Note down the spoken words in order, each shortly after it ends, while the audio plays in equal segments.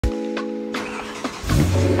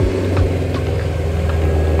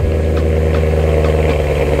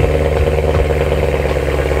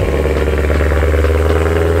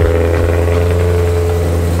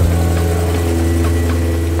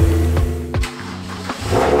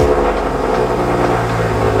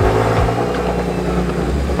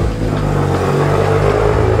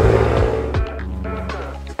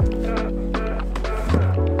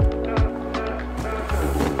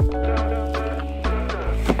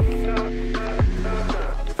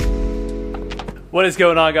What is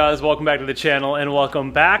going on, guys? Welcome back to the channel and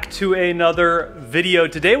welcome back to another video.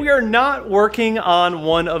 Today we are not working on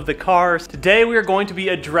one of the cars. Today we are going to be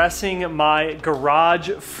addressing my garage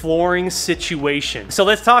flooring situation. So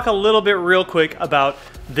let's talk a little bit real quick about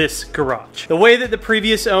this garage. The way that the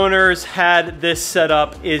previous owners had this set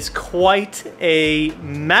up is quite a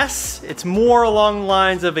mess. It's more along the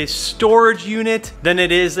lines of a storage unit than it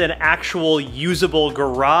is an actual usable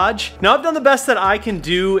garage. Now, I've done the best that I can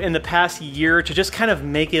do in the past year to just kind of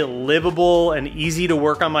make it livable and easy to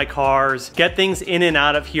work on my cars, get things in and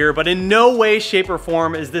out of here, but in no way, shape, or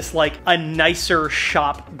form is this like a nicer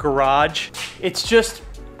shop garage. It's just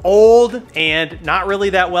old and not really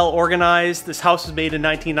that well organized. This house was made in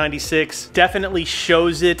 1996, definitely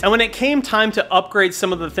shows it. And when it came time to upgrade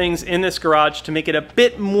some of the things in this garage to make it a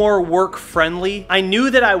bit more work friendly, I knew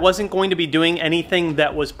that I wasn't going to be doing anything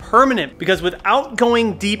that was permanent, because without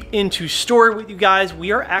going deep into story with you guys,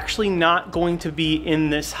 we are actually not going to be in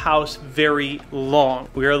this house very long.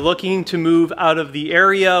 We are looking to move out of the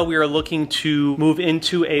area. We are looking to move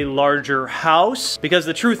into a larger house, because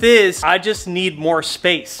the truth is I just need more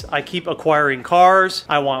space. I keep acquiring cars.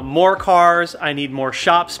 I want more cars. I need more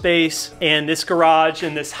shop space. And this garage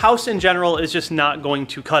and this house in general is just not going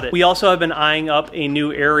to cut it. We also have been eyeing up a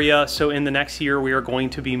new area. So in the next year, we are going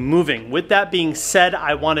to be moving. With that being said,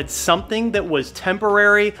 I wanted something that was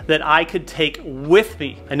temporary that I could take with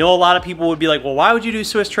me. I know a lot of people would be like, well, why would you do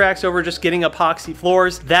Swisstrax over just getting epoxy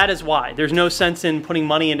floors? That is why. There's no sense in putting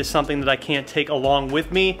money into something that I can't take along with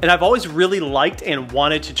me. And I've always really liked and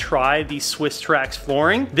wanted to try the Swisstrax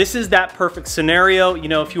flooring. This is that perfect scenario. You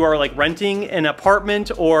know, if you are like renting an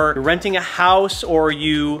apartment or you're renting a house, or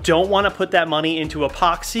you don't want to put that money into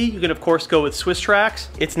epoxy, you can of course go with Swisstrax.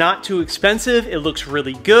 It's not too expensive. It looks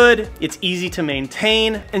really good. It's easy to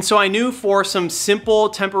maintain. And so I knew for some simple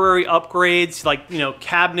temporary upgrades, like, you know,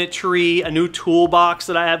 cabinetry, a new toolbox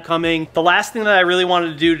that I have coming, the last thing that I really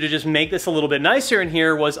wanted to do to just make this a little bit nicer in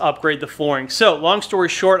here was upgrade the flooring. So long story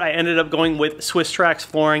short, I ended up going with Swisstrax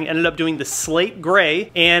flooring, ended up doing the slate gray,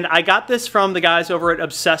 and I got this from the guys over at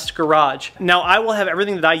Obsessed Garage. Now, I will have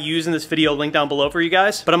everything that I use in this video linked down below for you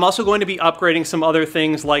guys, but I'm also going to be upgrading some other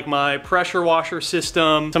things like my pressure washer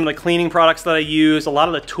system, some of the cleaning products that I use, a lot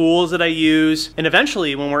of the tools that I use, and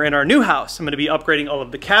eventually when we're in our new house, I'm going to be upgrading all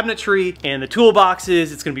of the cabinetry and the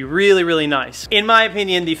toolboxes. It's going to be really, really nice. In my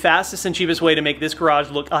opinion, the fastest and cheapest way to make this garage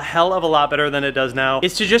look a hell of a lot better than it does now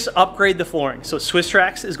is to just upgrade the flooring. So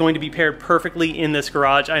Swisstrax is going to be paired perfectly in this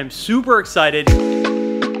garage. I am super excited.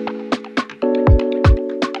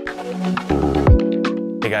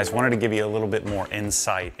 Hey guys, wanted to give you a little bit more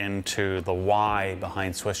insight into the why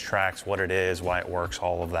behind Swisstrax, what it is, why it works,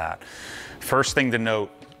 all of that. First thing to note,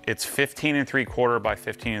 it's 15 3/4 by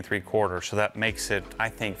 15 3/4, so that makes it, I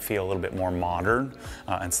think, feel a little bit more modern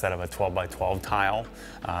instead of a 12 by 12 tile.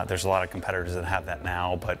 There's a lot of competitors that have that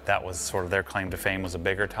now, but that was sort of their claim to fame, was a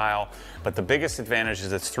bigger tile. But the biggest advantage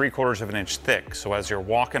is it's 3/4 of an inch thick, so as you're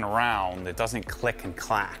walking around, it doesn't click and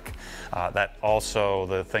clack. That also,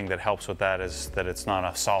 the thing that helps with that is that it's not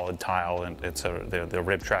a solid tile, and it's the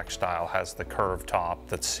rib track style has the curved top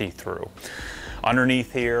that's see-through.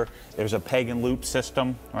 Underneath here, there's a peg and loop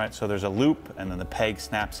system, right? So there's a loop and then the peg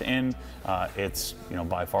snaps in. It's, you know,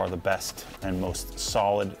 by far the best and most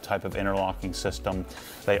solid type of interlocking system.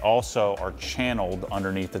 They also are channeled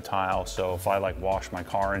underneath the tile. So if I like wash my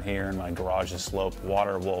car in here and my garage is sloped,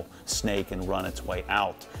 water will snake and run its way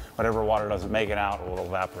out. Whatever water doesn't make it out will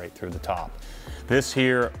evaporate through the top. This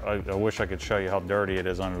here, I wish I could show you how dirty it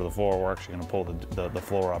is under the floor. We're actually gonna pull the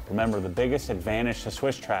floor up. Remember, the biggest advantage to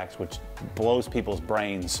Swisstrax, which blows people's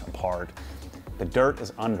brains apart, the dirt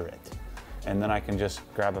is under it. And then I can just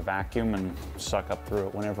grab a vacuum and suck up through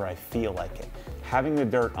it whenever I feel like it. Having the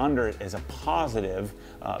dirt under it is a positive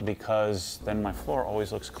because then my floor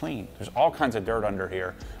always looks clean. There's all kinds of dirt under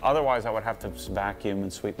here. Otherwise, I would have to vacuum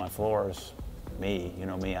and sweep my floors. You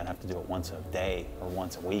know me, I'd have to do it once a day or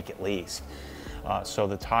once a week at least. So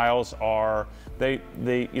the tiles are, they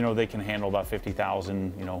can handle about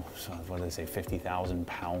 50,000, you know, so what do they say, 50,000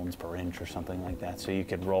 pounds per inch or something like that. So you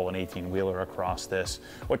could roll an 18-wheeler across this.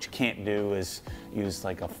 What you can't do is use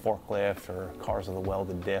like a forklift or cars with a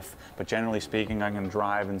welded diff. But generally speaking, I can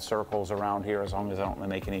drive in circles around here as long as I don't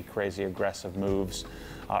make any crazy aggressive moves.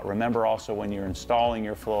 Remember also, when you're installing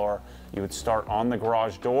your floor, you would start on the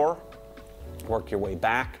garage door, work your way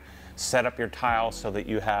back, set up your tile so that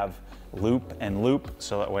you have loop and loop,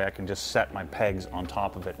 so that way I can just set my pegs on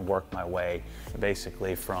top of it and work my way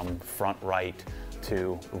basically from front right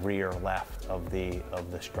to rear left of the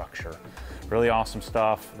structure. Really awesome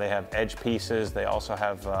stuff. They have edge pieces. They also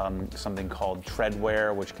have something called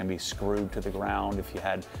treadwear, which can be screwed to the ground if you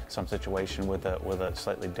had some situation with a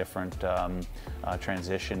slightly different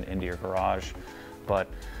transition into your garage. But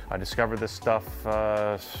I discovered this stuff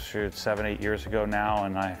 7, 8 years ago now,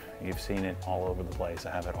 and you've seen it all over the place.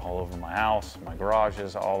 I have it all over my house, my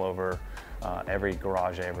garages, all over every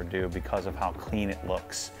garage I ever do because of how clean it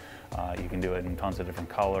looks. You can do it in tons of different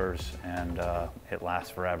colors, and it lasts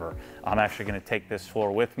forever. I'm actually going to take this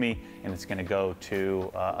floor with me, and it's going to go to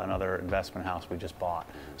another investment house we just bought.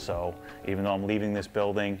 So even though I'm leaving this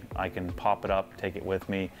building, I can pop it up, take it with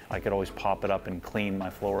me. I could always pop it up and clean my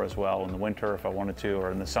floor as well in the winter if I wanted to, or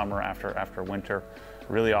in the summer after winter.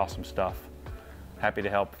 Really awesome stuff. Happy to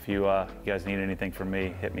help. If you guys need anything from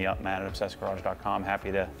me, hit me up, matt@obsessedgarage.com.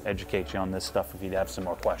 Happy to educate you on this stuff if you'd have some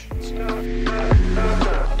more questions.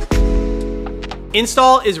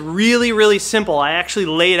 Install is really, really simple. I actually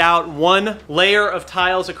laid out one layer of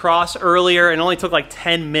tiles across earlier and it only took like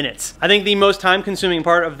 10 minutes. I think the most time-consuming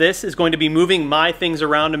part of this is going to be moving my things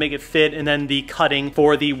around to make it fit, and then the cutting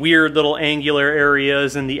for the weird little angular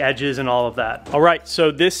areas and the edges and all of that. All right,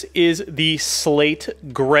 so this is the slate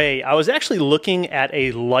gray. I was actually looking at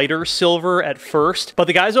a lighter silver at first, but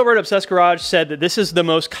the guys over at Obsessed Garage said that this is the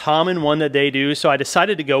most common one that they do, so I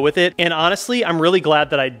decided to go with it. And honestly, I'm really glad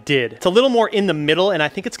that I did. It's a little more in the middle, and I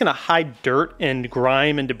think it's gonna hide dirt and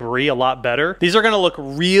grime and debris a lot better. These are gonna look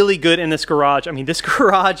really good in this garage. I mean, this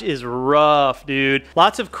garage is rough, dude.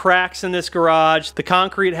 Lots of cracks in this garage. The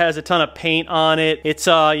concrete has a ton of paint on it. It's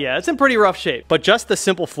yeah, it's in pretty rough shape, but just the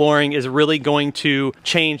simple flooring is really going to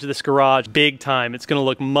change this garage big time. It's gonna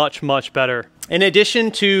look much, much better. In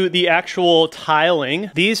addition to the actual tiling,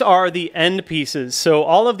 these are the end pieces. So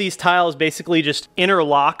all of these tiles basically just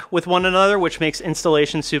interlock with one another, which makes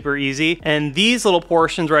installation super easy. And these little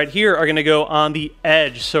portions right here are gonna go on the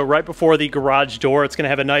edge. So right before the garage door, it's gonna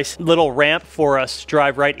have a nice little ramp for us to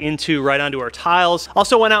drive right onto our tiles.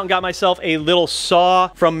 Also went out and got myself a little saw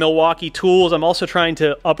from Milwaukee Tools. I'm also trying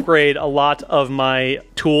to upgrade a lot of my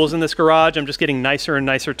tools in this garage. I'm just getting nicer and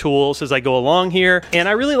nicer tools as I go along here. And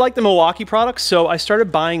I really like the Milwaukee products, so I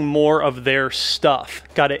started buying more of their stuff.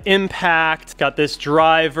 Got an Impact, got this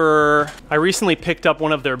driver. I recently picked up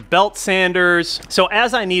one of their belt sanders. So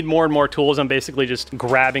as I need more and more tools, I'm basically just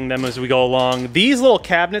grabbing them as we go along. These little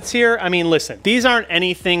cabinets here, I mean, listen, these aren't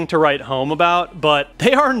anything to write home about, but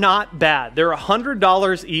they are not bad. They're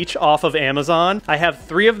 $100 each off of Amazon. I have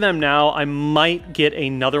 3 of them now. I might get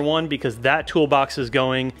another one because that toolbox is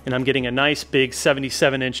going, and I'm getting a nice big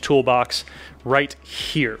 77-inch toolbox right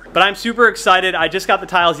here. But I'm super excited. I just got the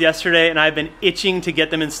tiles yesterday and I've been itching to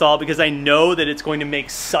get them installed because I know that it's going to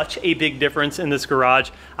make such a big difference in this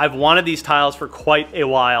garage. I've wanted these tiles for quite a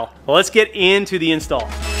while. Well, let's get into the install.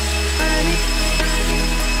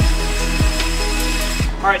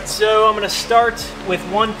 All right, so I'm gonna start with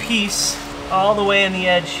one piece all the way in the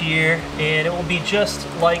edge here, and it will be just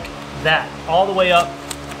like that, all the way up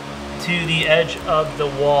to the edge of the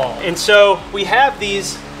wall. And so we have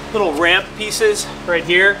these little ramp pieces right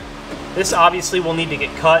here. This obviously will need to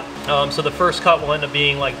get cut. So the first cut will end up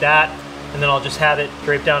being like that, and then I'll just have it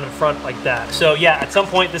draped down in front like that. So yeah, at some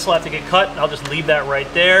point this will have to get cut, and I'll just leave that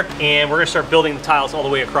right there, and we're gonna start building the tiles all the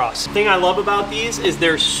way across. The thing I love about these is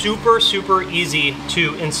they're super, super easy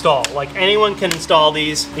to install. Like, anyone can install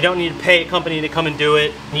these. You don't need to pay a company to come and do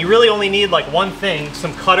it. And you really only need like one thing,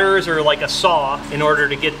 some cutters or like a saw, in order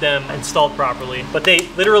to get them installed properly. But they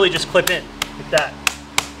literally just clip in like that.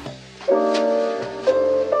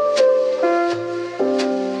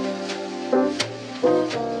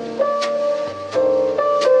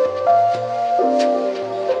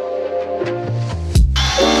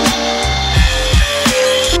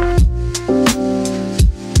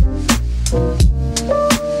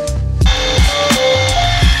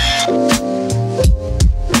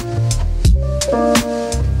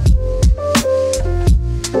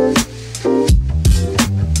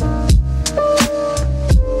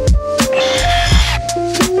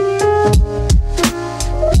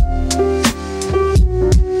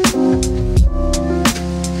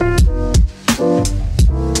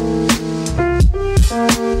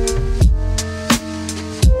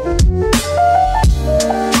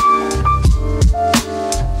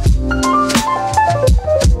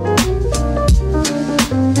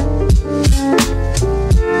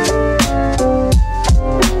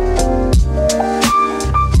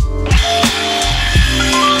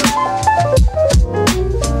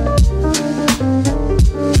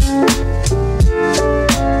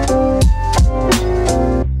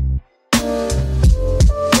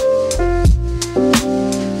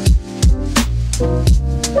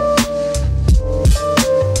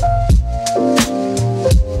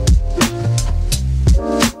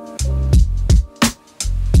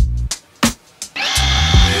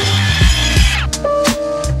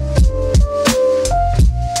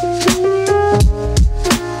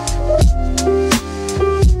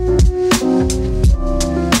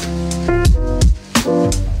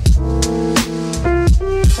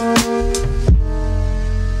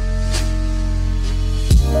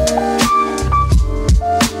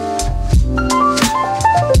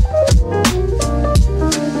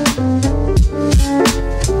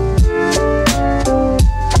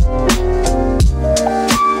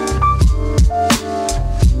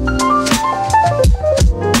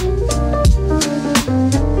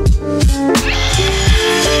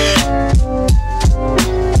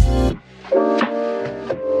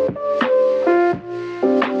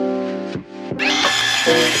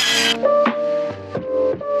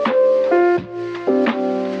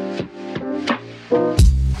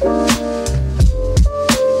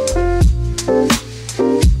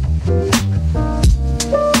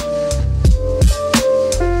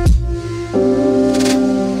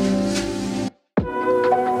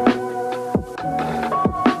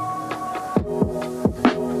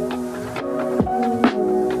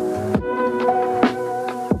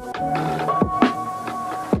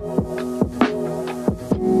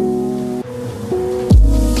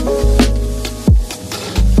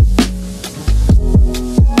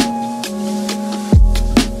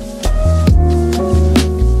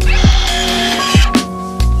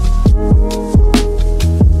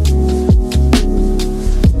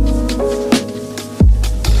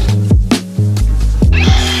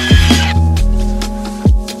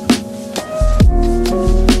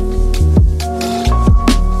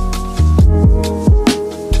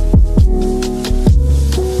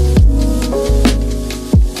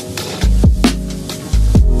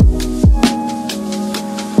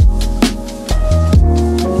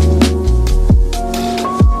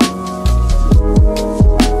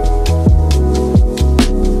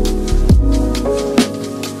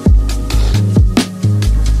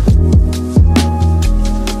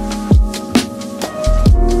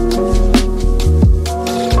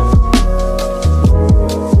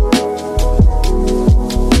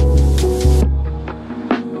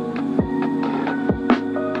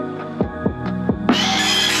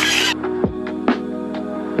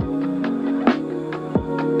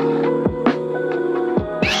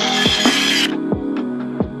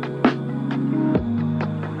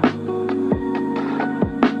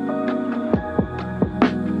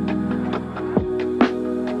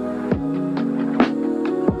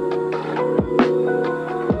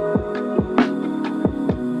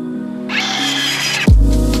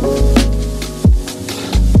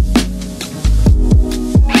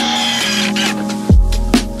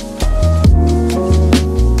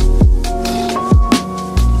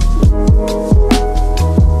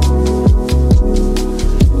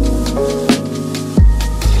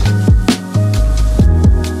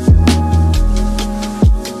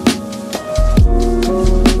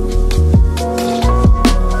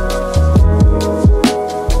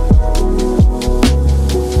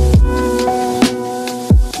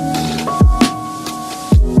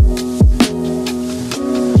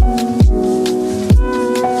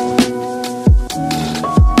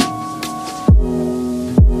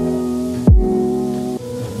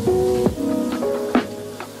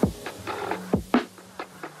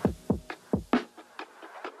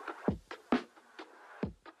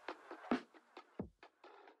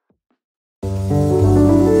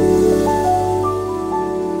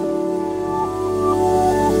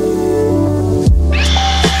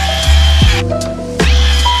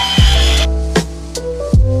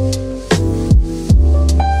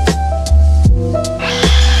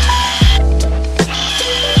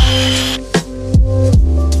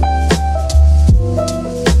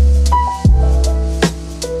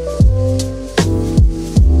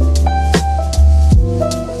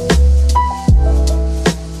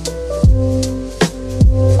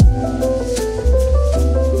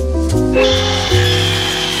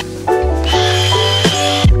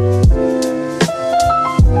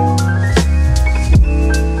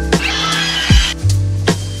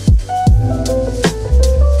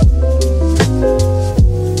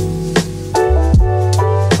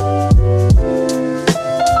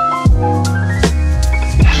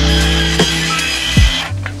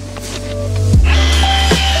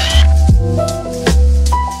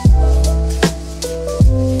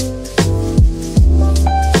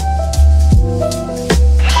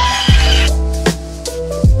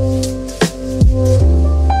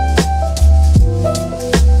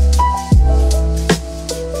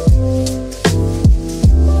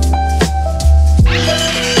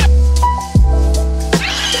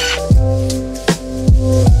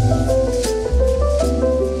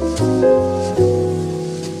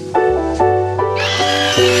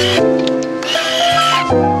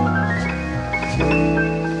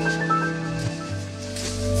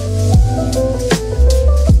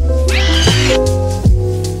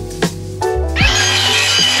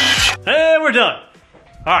 we're done.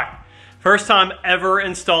 All right, first time ever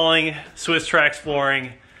installing Swisstrax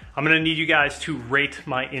flooring. I'm gonna need you guys to rate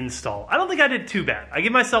my install. I don't think I did too bad. I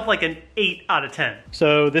give myself like an 8 out of 10.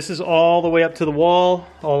 So this is all the way up to the wall,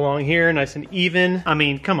 all along here, nice and even. I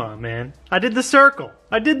mean, come on, man. I did the circle.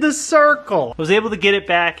 I did the circle. I was able to get it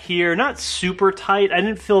back here, not super tight. I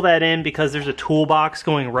didn't fill that in because there's a toolbox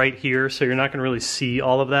going right here, so you're not gonna really see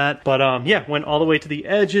all of that. But yeah, went all the way to the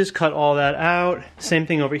edges, cut all that out. Same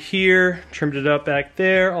thing over here, trimmed it up back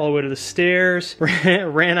there, all the way to the stairs.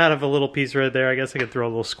 Ran out of a little piece right there. I guess I could throw a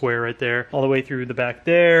little square right there. All the way through the back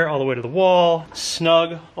there, all the way to the wall,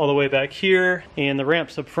 snug all the way back here, and the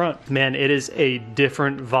ramps up front. Man, it is a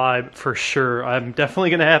different vibe for sure. I'm definitely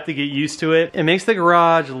gonna have to get used to it. It makes the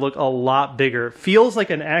garage look a lot bigger. It feels like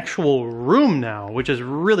an actual room now, which is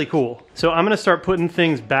really cool. So I'm gonna start putting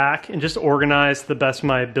things back and just organize to the best of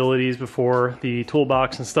my abilities before the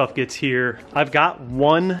toolbox and stuff gets here. I've got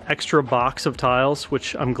one extra box of tiles,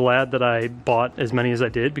 which I'm glad that I bought as many as I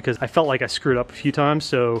did because I felt like I screwed up a few times.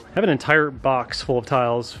 So I have an entire box full of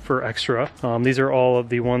tiles for extra. These are all of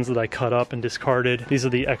the ones that I cut up and discarded. These are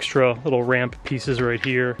the extra little ramp pieces right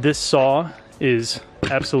here. This saw is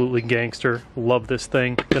absolutely gangster. Love this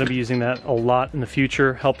thing. Gonna be using that a lot in the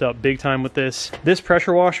future. Helped out big time with this. This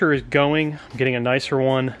pressure washer is going. I'm getting a nicer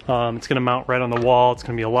one. It's gonna mount right on the wall. It's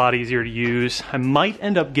gonna be a lot easier to use. I might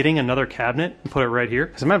end up getting another cabinet and put it right here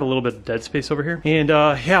because I might have a little bit of dead space over here. And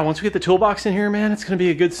yeah, once we get the toolbox in here, man, it's gonna be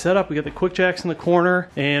a good setup. We got the quick jacks in the corner.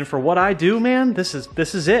 And for what I do, man, this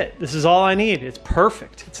is it. This is all I need. It's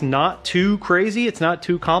perfect. It's not too crazy. It's not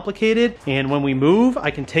too complicated. And when we move, I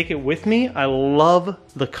can take it with me. I love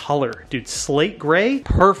the color, dude. Slate gray,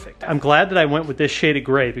 perfect. I'm glad that I went with this shade of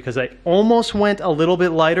gray because I almost went a little bit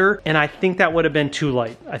lighter and I think that would have been too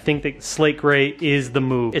light. I think that slate gray is the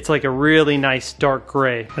move. It's like a really nice dark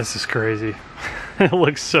gray. This is crazy. It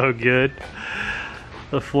looks so good.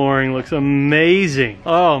 The flooring looks amazing.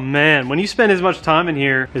 Oh man, when you spend as much time in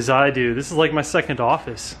here as I do, this is like my second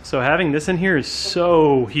office. So having this in here is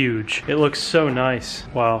so huge. It looks so nice.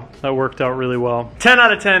 Wow, that worked out really well. 10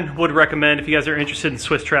 out of 10 would recommend if you guys are interested in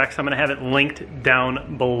Swisstrax. I'm gonna have it linked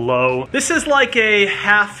down below. This is like a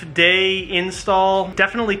half-day install.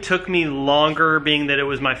 Definitely took me longer being that it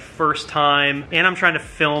was my first time and I'm trying to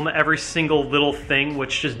film every single little thing,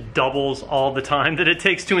 which just doubles all the time that it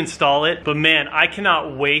takes to install it. But man, I cannot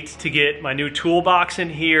wait to get my new toolbox in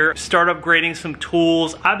here, start upgrading some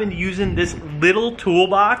tools. I've been using this little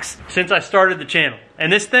toolbox since I started the channel.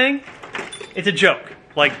 And this thing, it's a joke.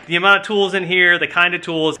 Like the amount of tools in here, the kind of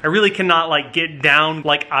tools, I really cannot like get down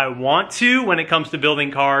like I want to when it comes to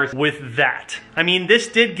building cars with that. I mean, this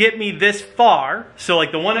did get me this far. So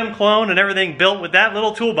like the 1M clone and everything built with that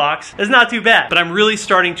little toolbox is not too bad. But I'm really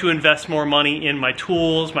starting to invest more money in my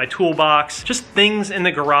tools, my toolbox, just things in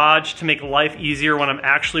the garage to make life easier when I'm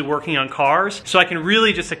actually working on cars. So I can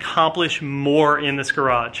really just accomplish more in this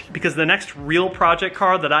garage. Because the next real project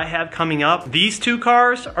car that I have coming up, these two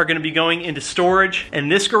cars are gonna be going into storage.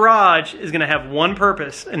 And this garage is gonna have one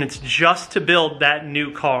purpose, and it's just to build that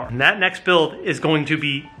new car. And that next build is going to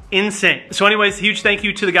be insane. So anyways, huge thank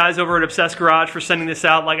you to the guys over at Obsessed Garage for sending this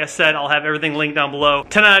out. Like I said, I'll have everything linked down below.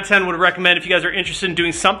 10 out of 10 would recommend if you guys are interested in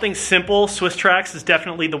doing something simple. Swisstrax is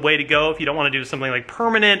definitely the way to go. If you don't want to do something like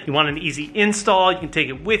permanent, you want an easy install, you can take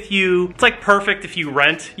it with you. It's like perfect if you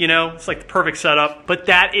rent, you know, it's like the perfect setup. But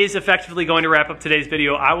that is effectively going to wrap up today's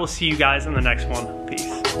video. I will see you guys in the next one.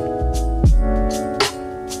 Peace.